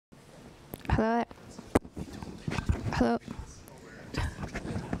Hello. Hello.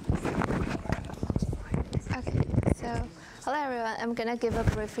 Okay, so hello everyone. I'm gonna give a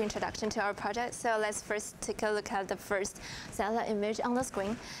brief introduction to our project. So let's first take a look at the first satellite image on the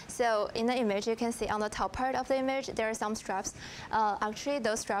screen. So in the image, you can see on the top part of the image, there are some straps. Actually,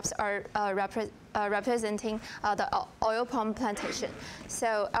 those straps are representing the oil palm plantation.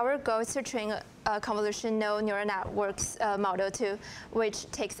 So our goal is to train a convolutional neural networks model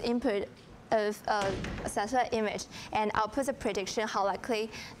which takes input of a satellite image and outputs a prediction how likely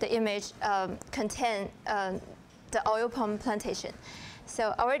the image contain the oil palm plantation.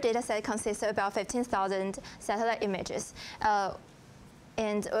 So our data set consists of about 15,000 satellite images,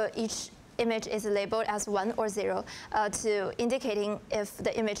 and each image is labeled as 1 or 0 to indicating if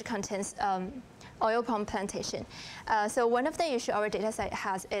the image contains oil palm plantation. So one of the issues our data set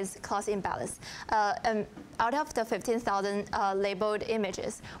has is class imbalance. Out of the 15,000 labeled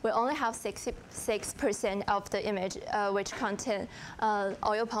images, we only have 66% of the image which contain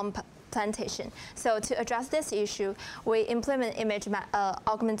oil palm plantation. So to address this issue, we implement image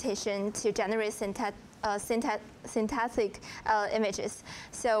augmentation to generate synthetic images.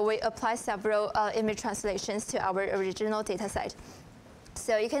 So we apply several image translations to our original data set.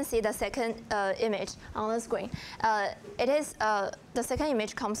 So you can see the second image on the screen. The second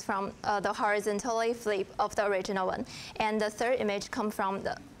image comes from the horizontally flip of the original one, and the third image comes from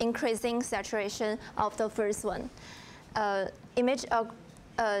the increasing saturation of the first one. Image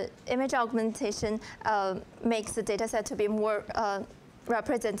augmentation makes the data set to be more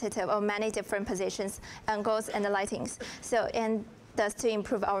representative of many different positions, angles, and lightings. So, and thus to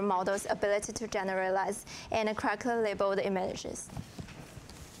improve our model's ability to generalize and correctly label the images.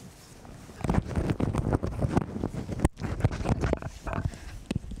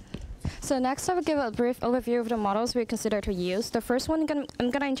 So next, I will give a brief overview of the models we consider to use. The first one I'm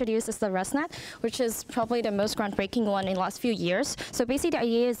going to introduce is the ResNet, which is probably the most groundbreaking one in the last few years. So basically, the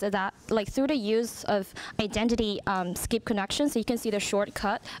idea is that through the use of identity skip connections, so you can see the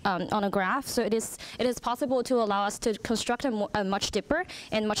shortcut on a graph. So it is possible to allow us to construct a much deeper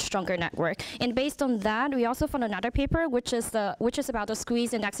and much stronger network. And based on that, we also found another paper which is about the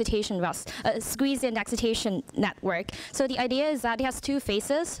squeeze and excitation network. So the idea is that it has two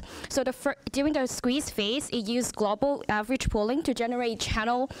phases. So during the squeeze phase, it used global average pooling to generate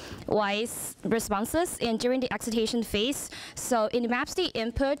channel-wise responses. And during the excitation phase, so it maps the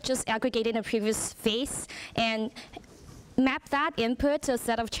input just aggregated in the previous phase and map that input to a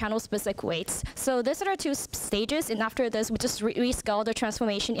set of channel-specific weights. So these are the two stages, and after this, we just rescale the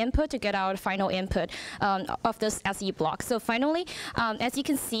transformation input to get our final input of this SE block. So finally, as you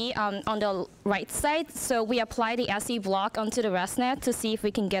can see on the right side, so we apply the SE block onto the ResNet to see if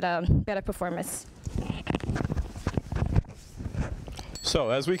we can get a better performance. So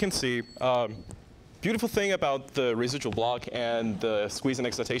as we can see, beautiful thing about the residual block and the squeeze and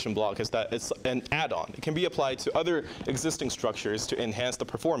excitation block is that it's an add-on. It can be applied to other existing structures to enhance the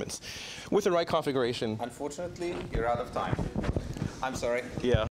performance. With the right configuration. Unfortunately, you're out of time. I'm sorry. Yeah.